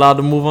partner allowed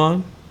to move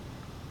on?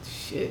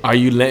 Shit. Are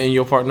you letting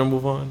your partner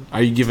move on?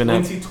 Are you giving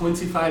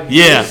 25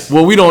 years? Yeah.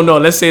 Well, we don't know.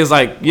 Let's say it's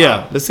like,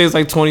 let's say it's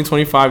like 20,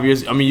 25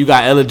 years. I mean, you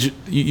got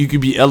you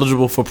could be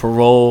eligible for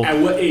parole.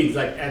 At what age?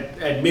 Like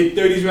at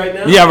mid-30s right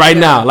now? Yeah, right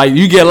now. Like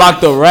you get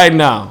locked up right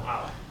now.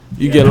 Wow.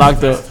 You get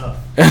locked up.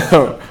 That's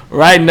tough.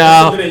 Right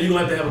now. That's something that you're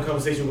going to have to have a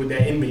conversation with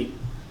that inmate.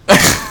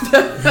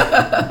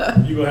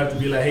 You're going to have to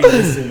be like, hey,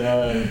 listen.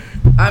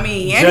 I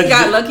mean, Yanni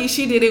got lucky.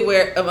 She did it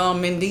where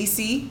in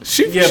D.C.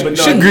 She greased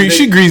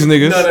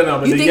niggas. No.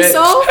 But you think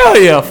so? Hell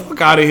yeah.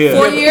 Fuck out of here.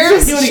 4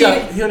 years?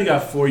 He only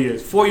got 4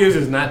 years. 4 years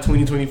is not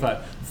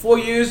 2025. 4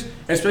 years,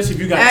 especially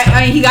if you got...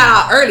 I mean, he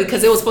got out early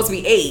because it was supposed to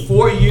be 8.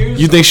 4 years?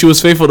 You think she was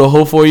faithful the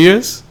whole 4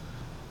 years?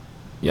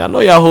 Yeah, I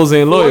know y'all hoes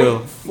ain't loyal.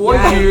 4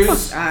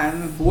 years.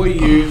 4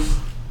 years.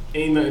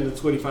 Ain't nothing to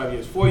 25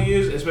 years. 4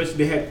 years,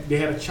 especially they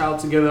had a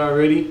child together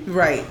already.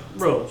 Right.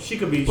 Bro, she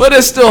could be... But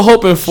there's still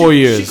hope in 4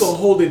 years. She could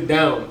hold it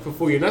down for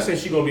 4 years. Not saying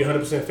she going to be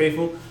 100%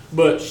 faithful,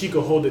 but she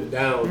could hold it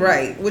down.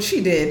 Right, what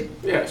she did.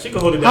 Yeah, she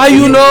could hold it down. How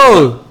you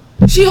know?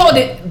 She hold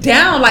it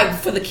down like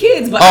for the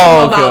kids, but I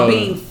don't know about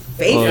being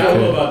faithful. Yeah, I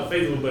don't know about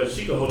faithful, but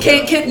she could hold it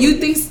down. Can you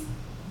think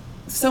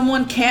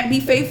someone can't be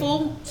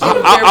faithful?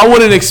 I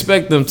wouldn't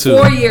expect them to.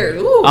 4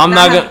 years. Ooh, I'm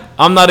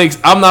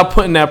not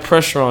putting that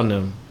pressure on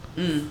them.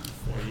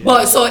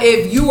 But so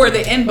if you were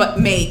the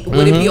inmate,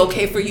 would it be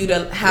okay for you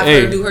to have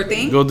her do her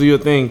thing? Go do your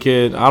thing,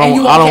 kid. I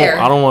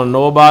don't want to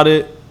know about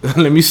it.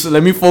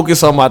 let me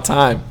focus on my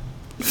time.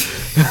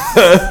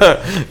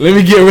 Let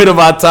me get rid of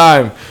my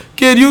time.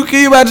 Kid,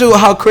 can you imagine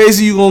how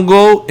crazy you gonna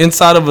go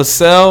inside of a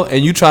cell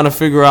and you trying to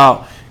figure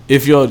out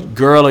if your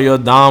girl or your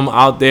dom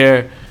out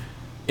there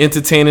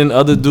entertaining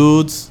other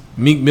dudes?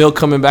 Meek Mill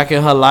coming back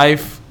in her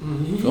life.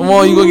 Come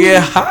on, you gonna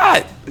get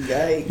hot.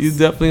 Yikes. You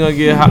definitely gonna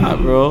get hot,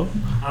 bro.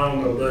 I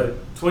don't know, but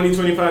 20,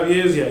 25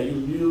 years, yeah,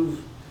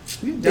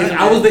 if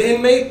I was the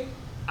inmate,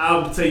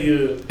 I'll tell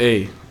you.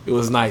 Hey, it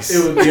was nice.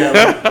 It was,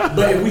 yeah.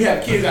 But if we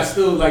have kids, I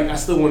still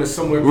want to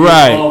somewhere be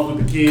involved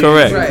with the kids.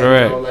 Correct. You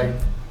know,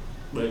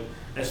 but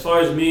as far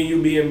as me and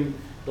you being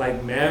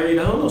like married,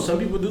 I don't know. Some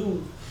people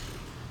do.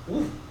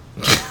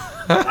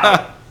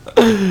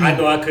 I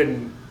know I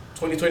couldn't.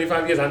 20,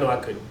 25 years, I know I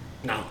couldn't.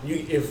 No,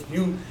 if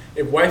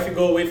wifey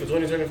go away for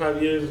 20,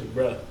 25 years,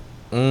 bruh.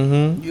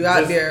 You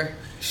out there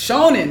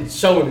shonen.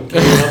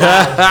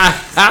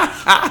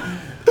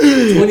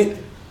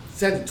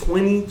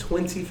 20,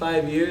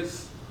 25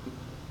 years.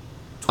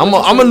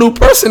 I'm a new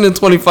person in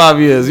 25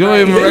 years. You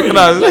don't even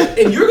recognize it.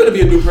 And you're gonna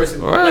be a new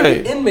person. Right. Like,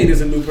 an inmate is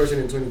a new person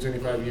in 20,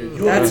 25 years.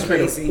 You That's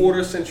spend crazy. a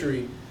quarter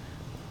century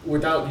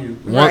without you.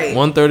 Right.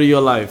 1/3 of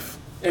your life.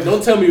 And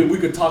don't tell me we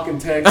could talk and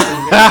text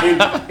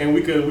and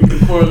we could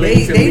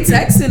correlate. They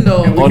texting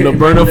though on the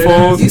burner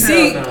phones. You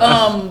see,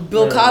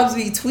 Bill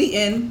Cosby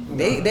tweeting.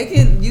 They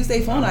can use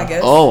their phone, I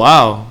guess. Oh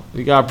wow,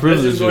 you got Let's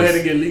privileges. just go ahead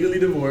and get legally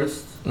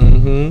divorced.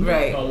 Mm-hmm.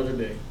 Right. Call it a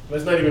day.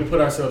 Let's not even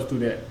put ourselves through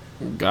that.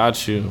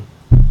 Got you.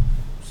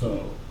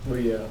 So,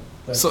 but yeah.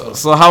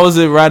 So how was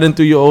it riding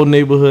through your old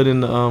neighborhood in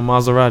the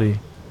Maserati?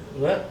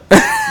 What? You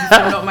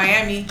from North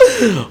Miami?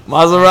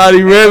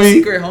 Maserati Remy.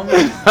 Secret,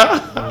 homie.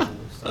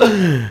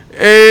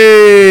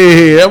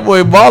 Hey, that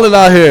boy balling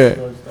out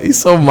here. He's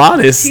so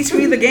modest. Teach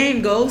me the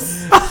game,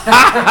 Ghost.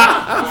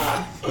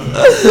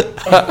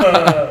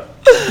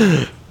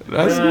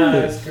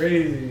 That's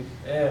crazy.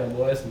 Damn,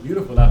 boy, it's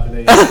beautiful out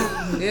today.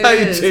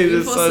 It is.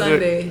 Beautiful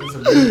Sunday. It's a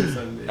beautiful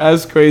Sunday.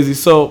 That's crazy.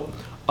 So,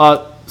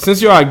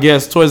 since you're our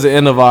guest, towards the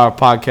end of our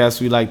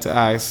podcast, we like to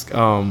ask,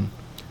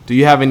 do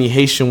you have any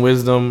Haitian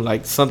wisdom,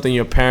 like something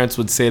your parents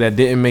would say that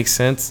didn't make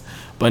sense,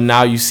 but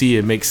now you see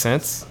it makes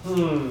sense?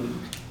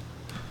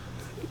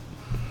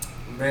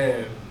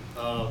 Man,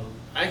 I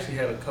actually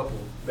had a couple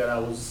that I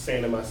was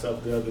saying to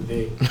myself the other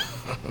day.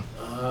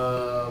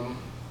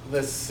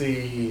 Let's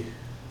see.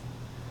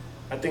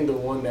 I think the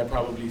one that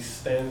probably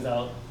stands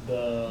out,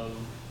 man,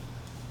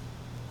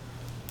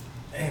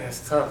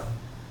 that's tough.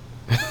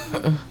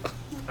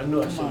 I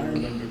know I should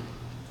remember.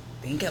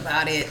 Think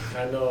about it.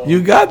 I know.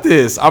 You got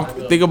this.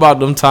 Think about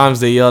them times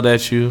they yelled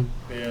at you.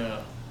 Yeah.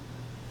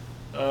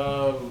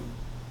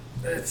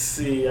 Let's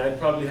see. I'd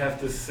probably have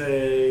to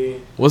say.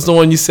 What's the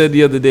one you said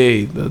the other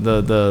day?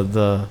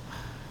 The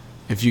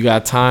if you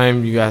got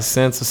time, you got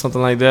sense, or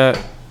something like that.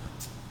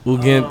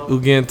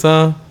 Ugen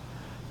time.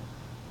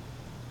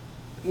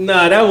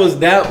 Nah, that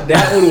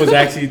one was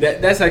actually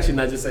that's actually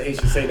not just a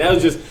Haitian saying.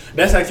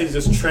 That's actually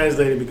just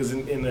translated, because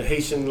in the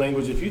Haitian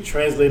language, if you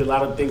translate a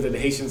lot of things that the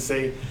Haitians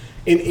say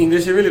in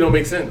English, it really don't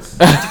make sense.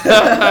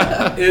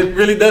 It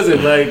really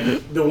doesn't.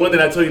 Like the one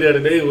that I told you the other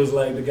day was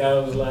like, the guy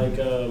was like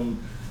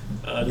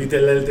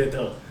littéral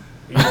tétan.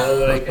 You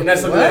know, like, and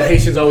that's something that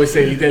Haitians always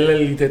say,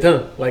 littéral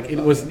tétan. Like it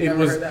was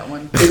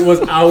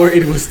hour,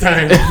 it was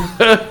time.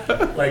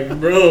 Like,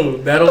 bro,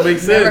 that don't make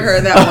sense. Never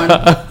heard that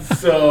one.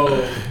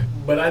 So,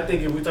 but I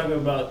think if we're talking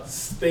about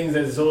things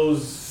that Zoes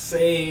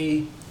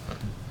say,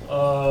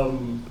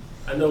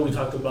 I know we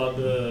talked about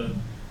the.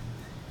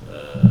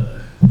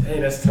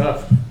 Dang, that's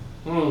tough.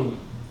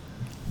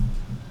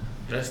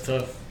 That's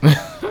tough.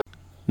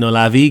 No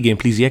la vie gain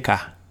plaisir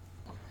ka.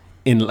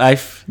 In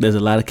life, there's a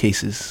lot of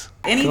cases.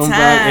 Anytime. Come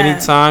back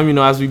anytime. You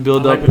know, as we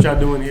build I up. like what y'all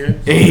doing here.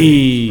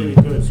 Hey. It's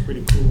pretty good. It's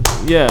pretty cool.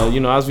 Yeah,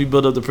 you know, as we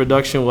build up the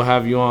production, we'll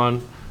have you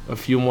on a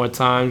few more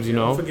times. You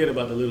know. Don't forget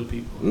about the little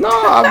people. No,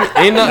 I mean,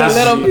 ain't nothing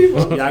little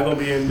people. Y'all gonna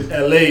be in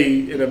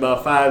LA in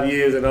about 5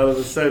 years, and all of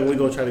a sudden we're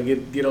gonna try to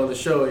get on the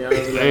show. Y'all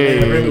gonna be like,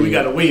 man, remember, we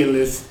got a waiting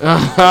list. Nah,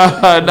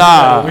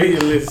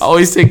 I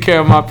always take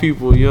care of my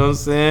people. You know what I'm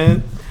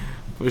saying?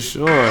 For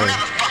sure.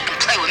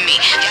 Play with me.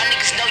 Y'all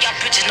niggas know, y'all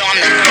bitches know I'm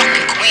the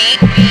fucking queen.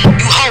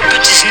 You hoe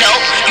bitches know.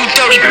 You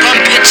dirty bum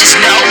bitches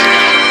know.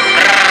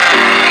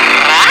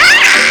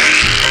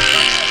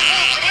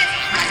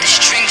 Got the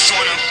strings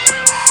on them.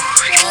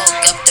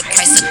 Woke up the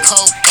price of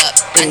coke up.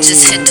 I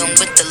just hit them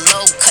with the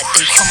low cut,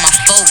 then call my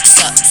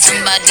folks up.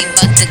 Somebody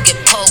about to get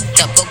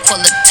poked up, go call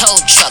a tow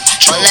truck.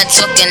 All that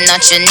talking out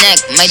your neck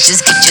might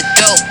just get your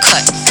throat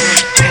cut.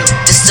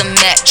 This a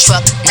Mack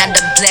truck,